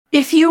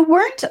If you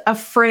weren't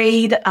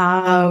afraid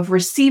of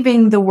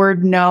receiving the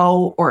word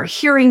no or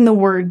hearing the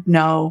word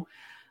no,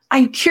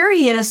 I'm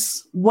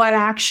curious what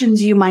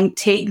actions you might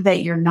take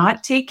that you're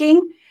not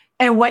taking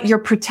and what you're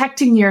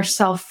protecting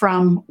yourself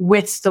from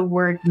with the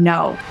word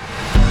no.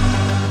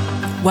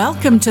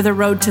 Welcome to The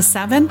Road to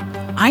Seven.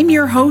 I'm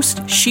your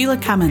host, Sheila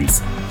Cummins.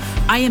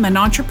 I am an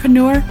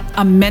entrepreneur,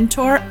 a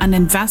mentor, an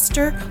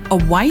investor, a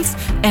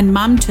wife, and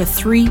mom to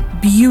 3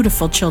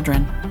 beautiful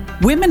children.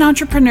 Women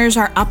entrepreneurs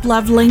are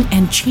up-leveling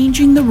and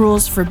changing the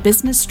rules for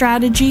business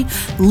strategy,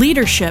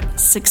 leadership,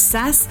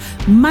 success,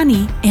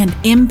 money, and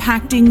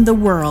impacting the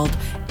world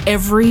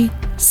every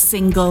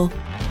single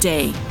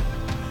day.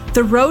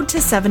 The Road to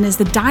Seven is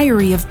the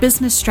diary of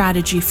business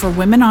strategy for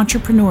women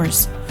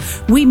entrepreneurs.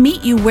 We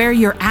meet you where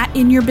you're at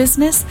in your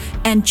business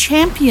and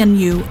champion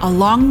you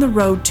along the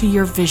road to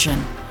your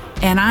vision.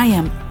 And I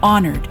am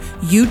honored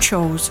you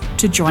chose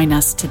to join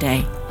us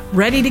today.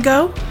 Ready to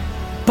go?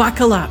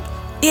 Buckle up.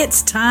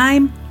 It's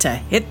time to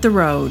hit the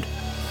road.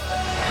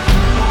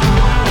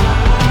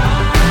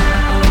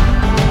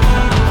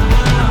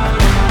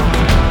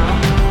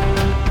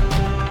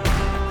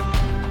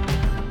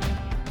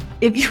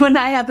 If you and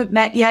I haven't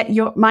met yet,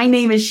 my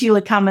name is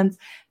Sheila Cummins,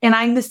 and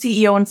I'm the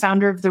CEO and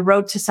founder of The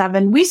Road to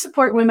Seven. We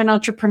support women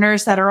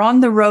entrepreneurs that are on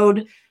the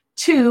road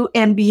to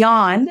and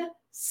beyond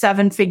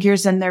 7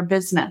 figures in their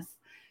business.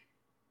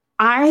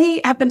 I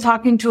have been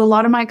talking to a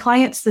lot of my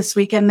clients this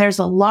week, and there's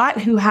a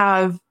lot who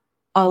have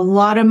a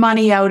lot of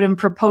money out in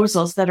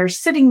proposals that are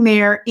sitting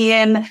there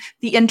in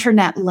the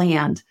internet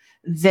land.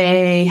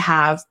 They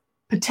have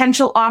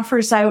potential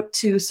offers out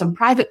to some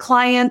private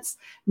clients.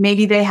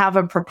 Maybe they have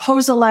a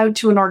proposal out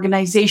to an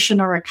organization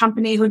or a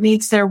company who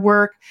needs their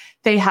work.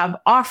 They have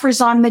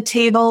offers on the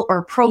table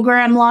or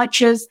program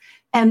launches,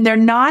 and they're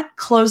not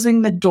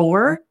closing the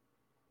door,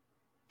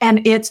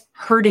 and it's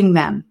hurting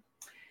them.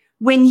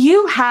 When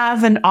you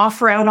have an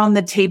offer out on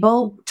the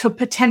table to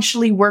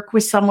potentially work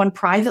with someone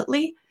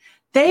privately,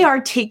 they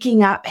are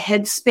taking up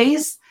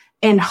headspace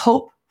and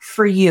hope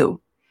for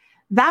you.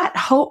 That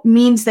hope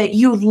means that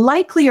you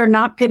likely are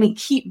not going to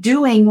keep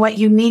doing what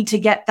you need to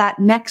get that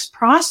next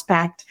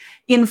prospect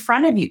in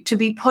front of you, to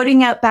be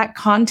putting out that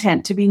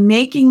content, to be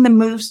making the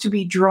moves, to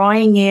be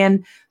drawing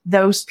in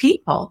those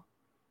people.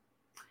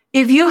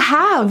 If you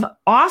have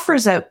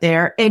offers out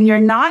there and you're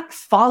not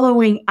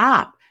following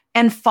up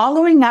and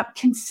following up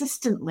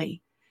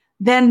consistently,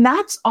 then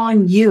that's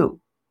on you.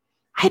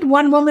 I had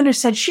one woman who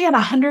said she had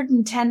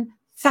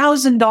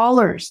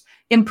 $110,000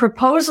 in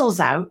proposals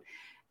out.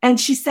 And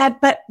she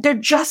said, but they're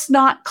just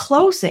not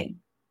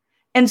closing.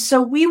 And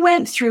so we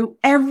went through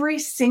every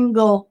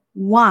single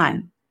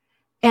one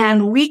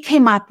and we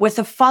came up with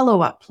a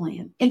follow-up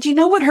plan. And do you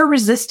know what her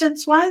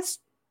resistance was?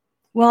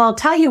 Well, I'll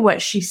tell you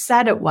what she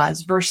said it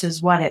was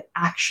versus what it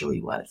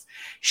actually was.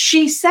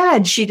 She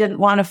said she didn't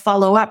want to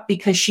follow up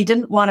because she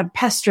didn't want to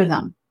pester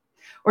them,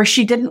 or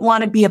she didn't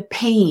want to be a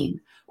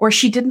pain, or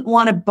she didn't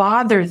want to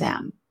bother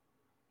them.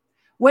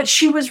 What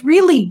she was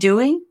really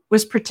doing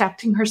was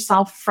protecting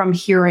herself from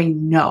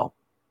hearing no.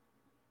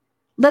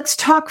 Let's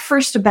talk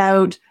first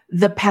about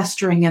the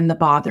pestering and the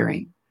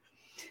bothering.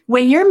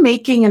 When you're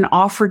making an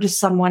offer to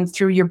someone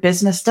through your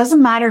business,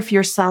 doesn't matter if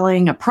you're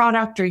selling a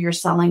product or you're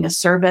selling a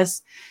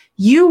service,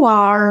 you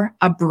are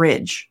a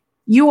bridge.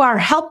 You are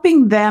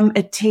helping them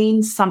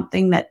attain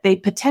something that they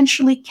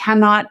potentially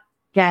cannot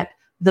get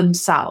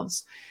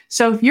themselves.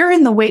 So if you're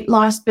in the weight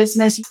loss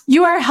business,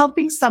 you are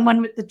helping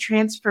someone with the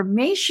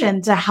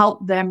transformation to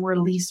help them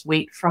release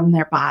weight from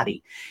their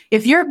body.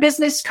 If you're a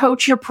business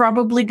coach, you're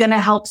probably going to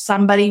help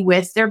somebody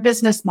with their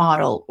business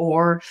model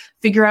or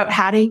figure out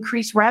how to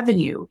increase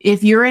revenue.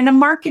 If you're in a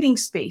marketing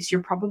space,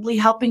 you're probably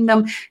helping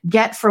them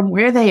get from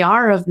where they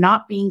are of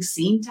not being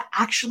seen to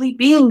actually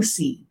being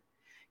seen.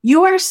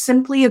 You are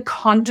simply a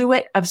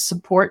conduit of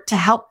support to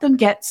help them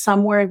get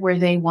somewhere where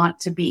they want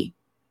to be.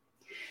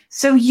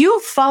 So you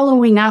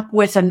following up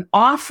with an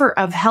offer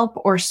of help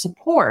or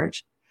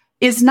support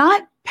is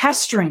not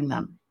pestering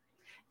them.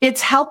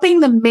 It's helping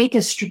them make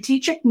a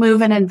strategic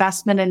move and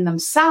investment in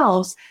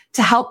themselves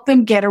to help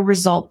them get a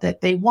result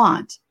that they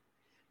want.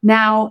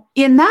 Now,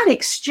 in that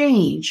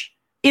exchange,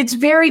 it's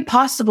very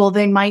possible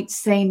they might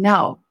say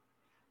no.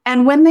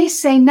 And when they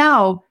say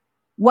no,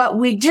 what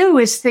we do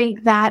is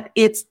think that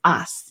it's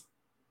us.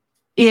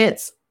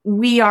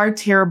 We are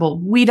terrible.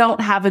 We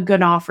don't have a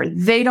good offer.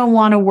 They don't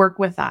want to work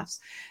with us.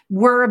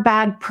 We're a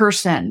bad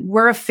person.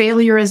 We're a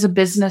failure as a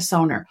business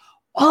owner.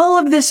 All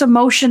of this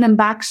emotion and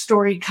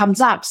backstory comes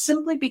up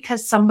simply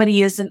because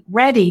somebody isn't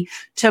ready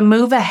to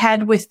move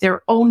ahead with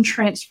their own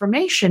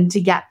transformation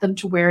to get them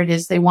to where it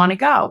is they want to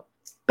go.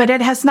 But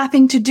it has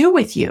nothing to do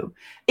with you.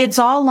 It's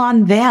all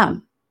on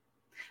them.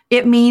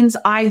 It means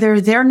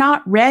either they're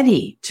not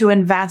ready to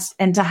invest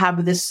and to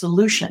have this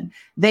solution.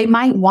 They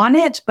might want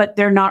it, but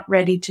they're not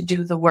ready to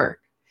do the work.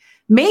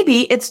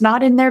 Maybe it's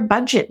not in their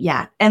budget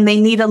yet, and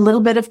they need a little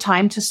bit of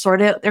time to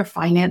sort out their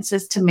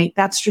finances to make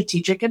that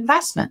strategic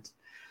investment.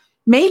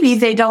 Maybe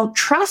they don't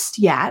trust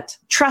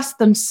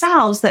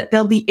themselves that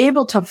they'll be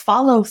able to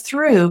follow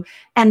through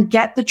and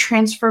get the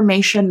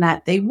transformation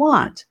that they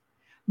want.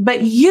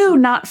 But you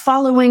not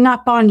following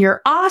up on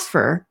your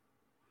offer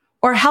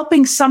or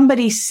helping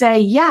somebody say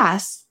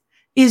yes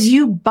is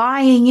you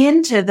buying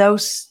into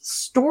those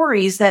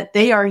stories that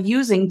they are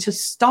using to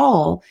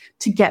stall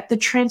to get the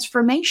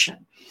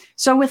transformation.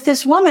 So with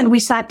this woman,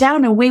 we sat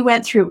down and we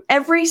went through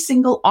every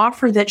single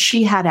offer that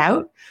she had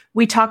out.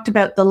 We talked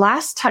about the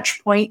last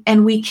touch point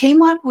and we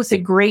came up with a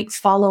great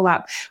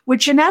follow-up,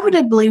 which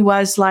inevitably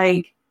was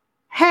like,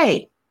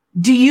 hey,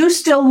 do you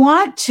still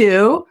want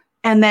to?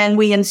 And then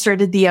we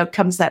inserted the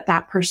outcomes that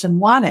that person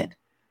wanted.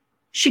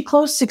 She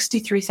closed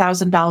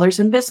 $63,000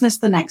 in business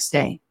the next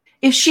day.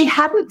 If she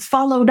hadn't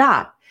followed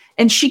up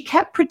and she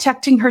kept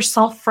protecting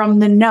herself from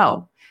the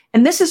no,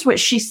 and this is what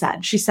she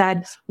said. She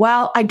said,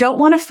 well, I don't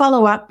want to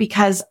follow up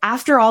because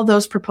after all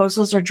those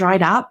proposals are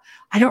dried up,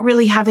 I don't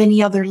really have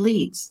any other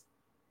leads.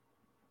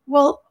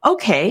 Well,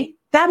 okay.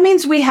 That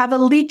means we have a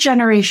lead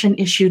generation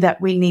issue that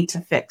we need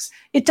to fix.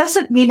 It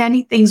doesn't mean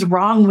anything's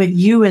wrong with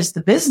you as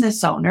the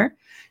business owner.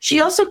 She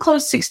also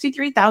closed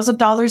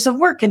 $63,000 of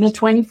work in a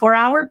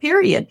 24-hour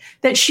period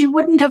that she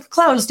wouldn't have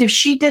closed if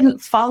she didn't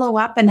follow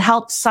up and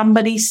help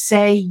somebody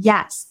say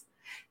yes.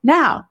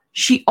 Now,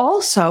 she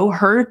also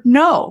heard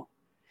no.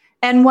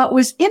 And what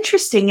was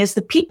interesting is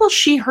the people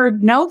she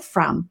heard no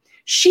from,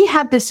 she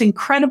had this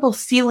incredible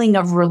feeling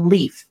of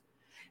relief.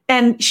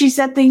 And she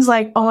said things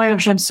like, oh my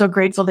gosh, I'm so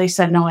grateful they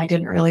said no, I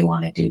didn't really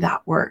want to do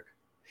that work.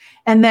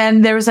 And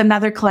then there was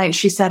another client,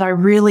 she said, I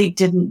really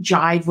didn't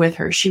jive with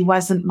her. She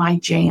wasn't my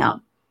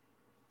jam.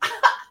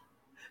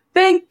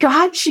 Thank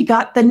God she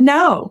got the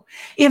no.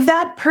 If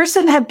that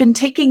person had been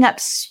taking up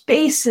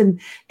space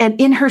and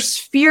in her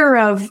sphere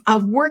of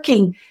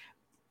working,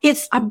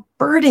 it's a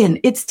burden.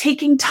 It's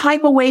taking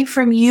time away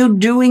from you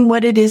doing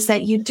what it is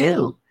that you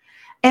do.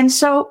 And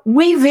so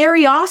we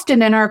very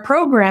often in our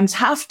programs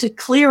have to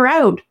clear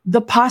out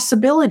the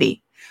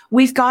possibility.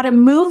 We've got to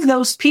move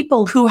those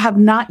people who have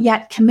not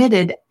yet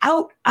committed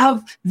out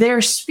of their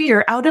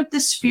sphere, out of the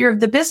sphere of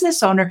the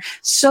business owner,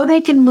 so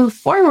they can move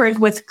forward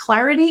with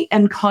clarity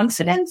and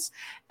confidence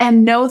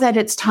and know that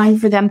it's time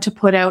for them to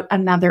put out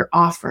another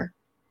offer.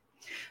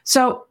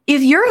 So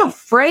if you're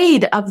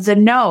afraid of the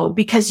no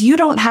because you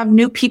don't have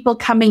new people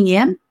coming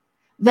in,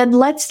 then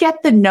let's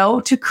get the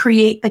no to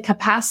create the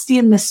capacity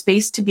and the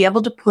space to be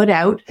able to put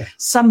out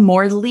some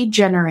more lead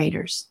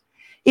generators.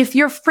 If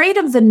you're afraid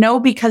of the no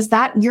because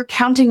that you're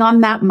counting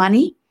on that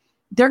money,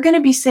 they're going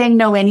to be saying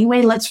no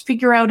anyway. Let's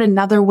figure out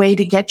another way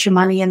to get your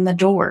money in the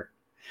door.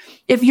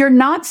 If you're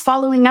not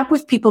following up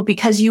with people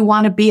because you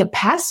want to be a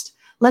pest,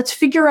 let's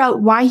figure out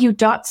why you're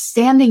not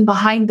standing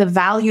behind the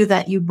value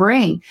that you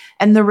bring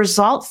and the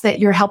results that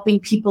you're helping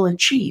people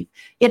achieve.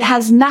 It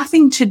has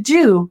nothing to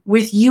do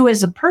with you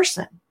as a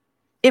person.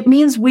 It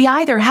means we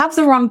either have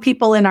the wrong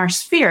people in our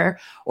sphere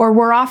or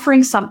we're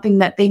offering something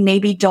that they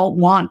maybe don't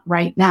want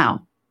right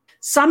now.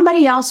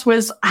 Somebody else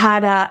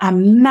had a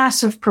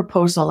massive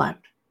proposal out.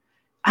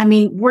 I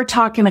mean, we're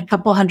talking a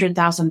couple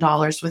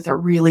 $100,000 with a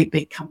really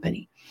big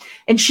company.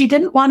 And she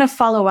didn't want to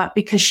follow up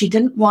because she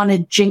didn't want to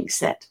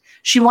jinx it.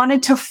 She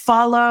wanted to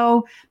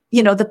follow,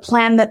 the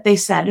plan that they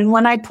said. And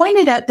when I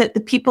pointed out that the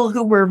people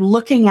who were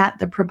looking at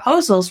the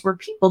proposals were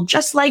people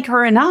just like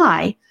her and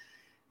I,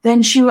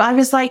 then I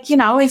was like,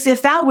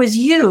 if that was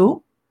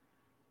you,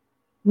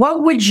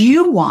 what would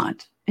you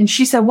want? And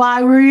she said, well,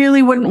 I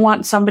really wouldn't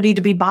want somebody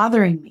to be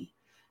bothering me.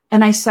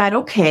 And I said,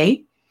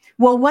 okay,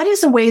 well, what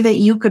is a way that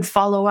you could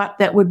follow up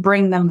that would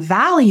bring them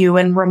value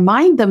and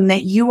remind them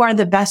that you are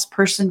the best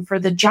person for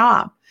the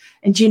job?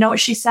 And do you know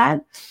what she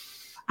said?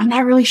 I'm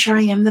not really sure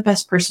I am the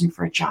best person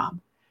for a job.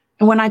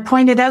 And when I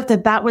pointed out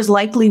that that was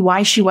likely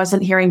why she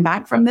wasn't hearing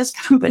back from this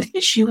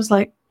company, she was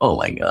like, oh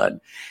my God.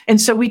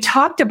 And so we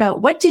talked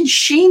about what did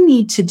she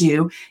need to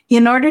do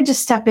in order to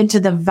step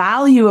into the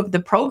value of the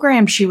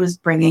program she was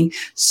bringing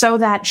so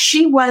that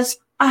she was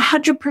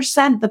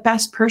 100% the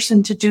best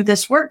person to do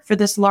this work for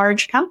this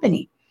large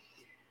company.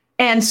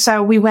 And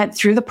so we went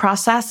through the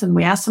process and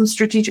we asked some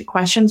strategic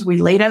questions.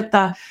 We laid out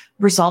the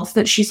results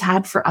that she's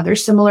had for other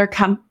similar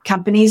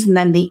companies and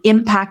then the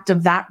impact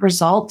of that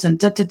result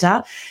and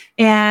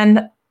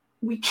And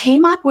we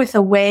came up with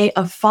a way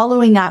of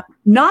following up.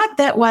 Not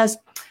that was,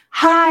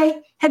 hi,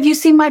 have you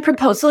seen my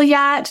proposal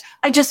yet?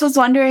 I just was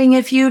wondering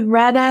if you'd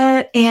read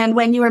it and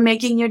when you were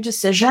making your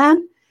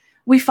decision.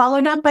 We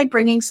followed up by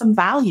bringing some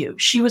value.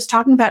 She was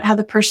talking about how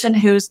the person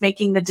who's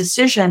making the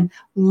decision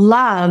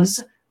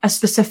loves a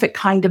specific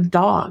kind of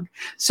dog.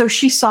 So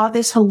she saw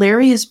this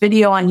hilarious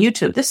video on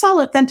YouTube. This is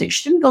all authentic.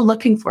 She didn't go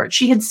looking for it.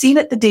 She had seen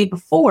it the day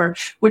before,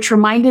 which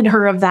reminded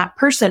her of that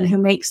person who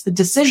makes the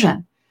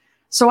decision.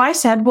 So I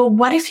said, well,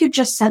 what if you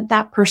just sent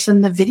that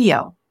person the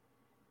video?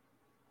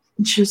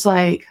 And she was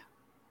like,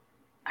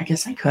 I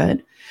guess I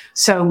could.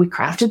 So we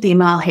crafted the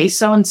email. Hey,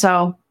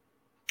 so-and-so,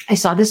 I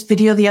saw this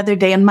video the other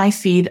day in my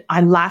feed. I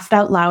laughed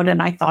out loud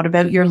and I thought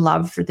about your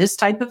love for this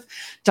type of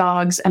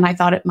dogs and I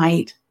thought it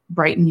might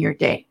brighten your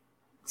day.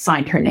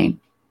 Signed her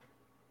name.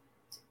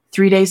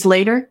 3 days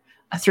later,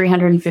 a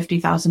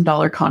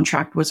 $350,000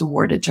 contract was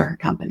awarded to her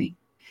company.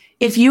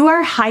 If you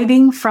are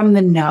hiding from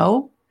the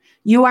no,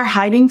 You are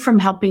hiding from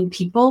helping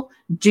people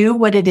do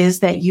what it is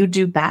that you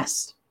do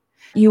best.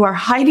 You are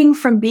hiding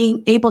from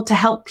being able to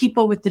help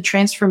people with the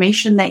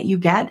transformation that you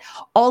get,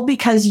 all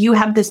because you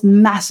have this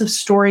massive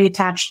story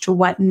attached to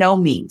what no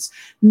means.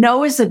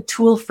 No is a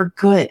tool for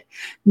good.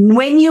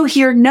 When you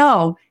hear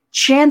no,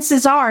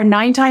 chances are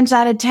 9 times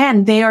out of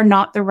 10, they are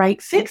not the right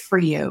fit for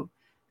you.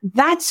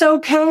 That's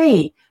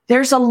okay.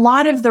 There's a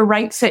lot of the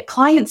right fit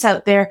clients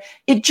out there.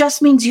 It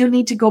just means you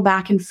need to go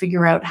back and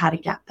figure out how to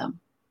get them.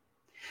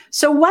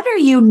 So what are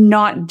you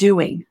not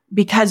doing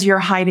because you're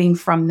hiding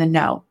from the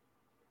no?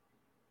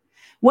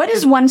 What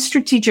is one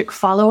strategic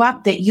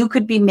follow-up that you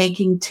could be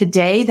making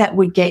today that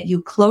would get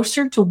you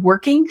closer to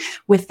working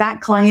with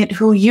that client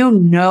who you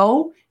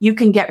know you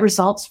can get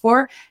results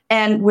for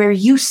and where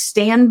you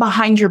stand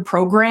behind your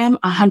program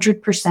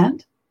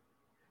 100%?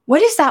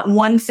 What is that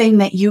one thing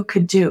that you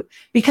could do?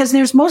 Because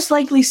there's most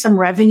likely some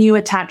revenue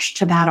attached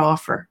to that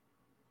offer.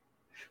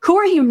 Who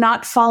are you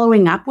not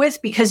following up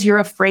with because you're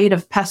afraid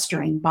of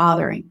pestering,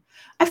 bothering?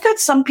 I've got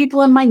some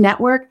people in my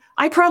network.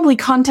 I probably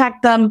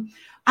contact them.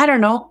 I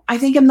don't know. I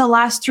think in the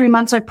last 3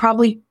 months, I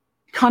probably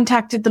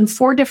contacted them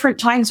 4 different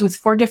times with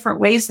 4 different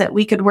ways that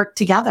we could work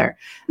together.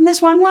 And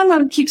this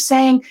one keeps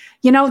saying,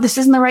 this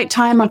isn't the right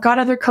time. I've got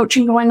other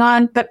coaching going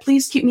on, but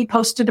please keep me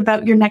posted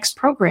about your next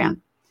program.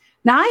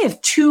 Now I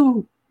have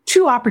two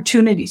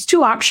opportunities,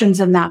 2 options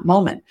in that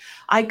moment.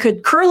 I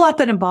could curl up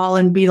in a ball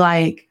and be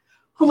like,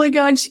 oh my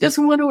God, she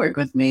doesn't want to work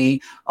with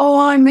me. Oh,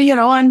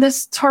 I'm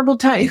this horrible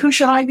type. Who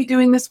should I be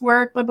doing this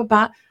work? Blah, blah,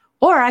 blah.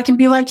 Or I can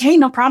be like, hey,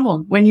 no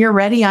problem. When you're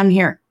ready, I'm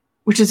here,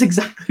 which is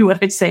exactly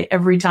what I say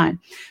every time.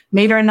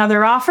 Made her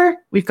another offer.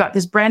 We've got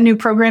this brand new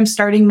program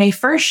starting May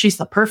 1st. She's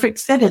the perfect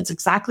fit. It's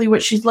exactly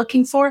what she's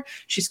looking for.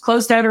 She's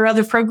closed out her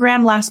other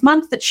program last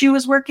month that she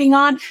was working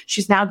on.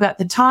 She's now got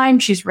the time.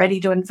 She's ready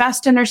to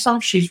invest in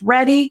herself. She's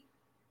ready.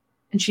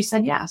 And she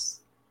said yes.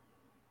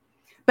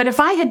 But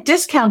if I had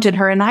discounted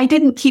her and I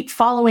didn't keep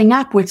following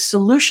up with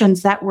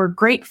solutions that were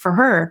great for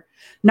her,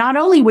 not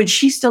only would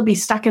she still be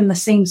stuck in the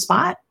same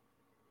spot,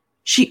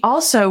 she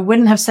also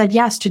wouldn't have said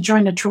yes to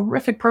join a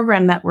terrific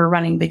program that we're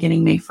running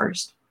beginning May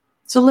 1st.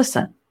 So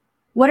listen,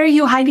 what are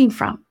you hiding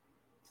from?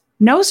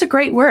 No is a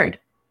great word.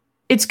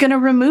 It's going to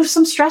remove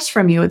some stress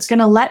from you. It's going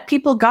to let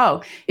people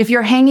go. If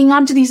you're hanging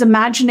on to these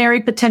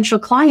imaginary potential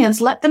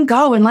clients, let them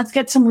go and let's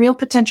get some real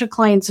potential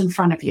clients in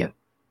front of you.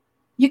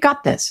 You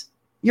got this.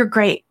 You're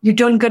great. You're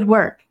doing good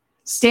work.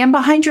 Stand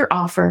behind your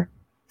offer.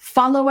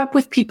 Follow up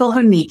with people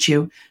who need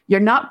you. You're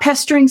not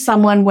pestering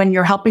someone when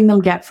you're helping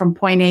them get from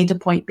point A to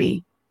point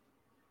B.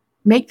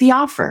 Make the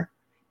offer.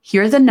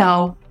 Hear the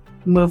no.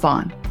 Move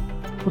on.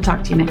 We'll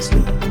talk to you next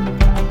week.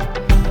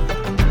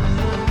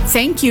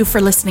 Thank you for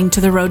listening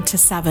to The Road to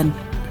 7.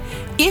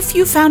 If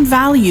you found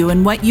value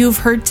in what you've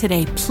heard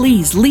today,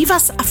 please leave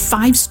us a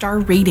 5-star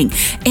rating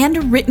and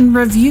a written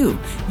review.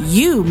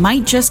 You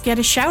might just get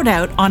a shout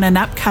out on an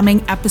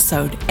upcoming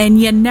episode,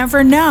 and you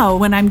never know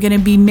when I'm going to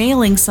be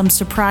mailing some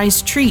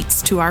surprise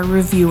treats to our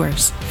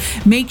reviewers.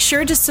 Make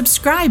sure to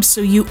subscribe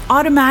so you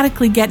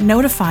automatically get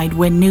notified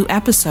when new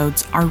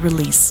episodes are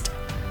released.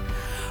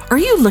 Are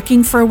you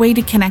looking for a way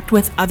to connect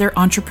with other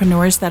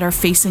entrepreneurs that are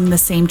facing the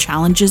same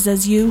challenges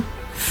as you?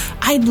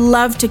 I'd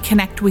love to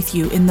connect with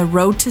you in the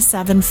Road to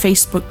 7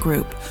 Facebook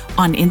group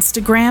on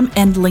Instagram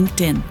and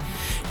LinkedIn.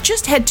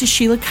 Just head to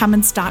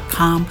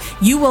SheilaCummins.com.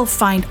 You will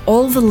find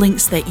all the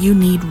links that you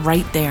need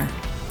right there.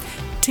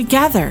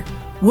 Together,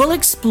 we'll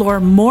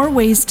explore more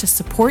ways to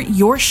support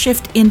your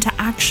shift into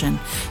action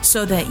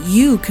so that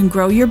you can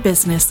grow your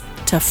business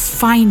to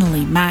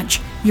finally match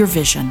your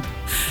vision.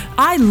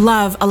 I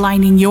love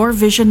aligning your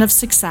vision of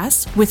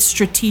success with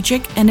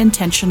strategic and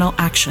intentional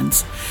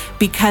actions,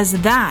 because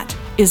that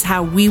is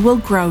how we will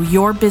grow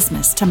your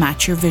business to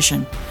match your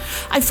vision.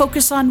 I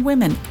focus on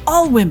women,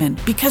 all women,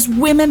 because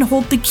women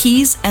hold the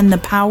keys and the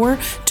power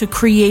to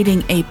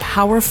creating a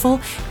powerful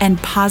and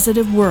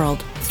positive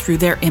world through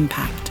their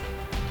impact.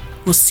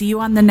 We'll see you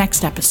on the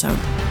next episode.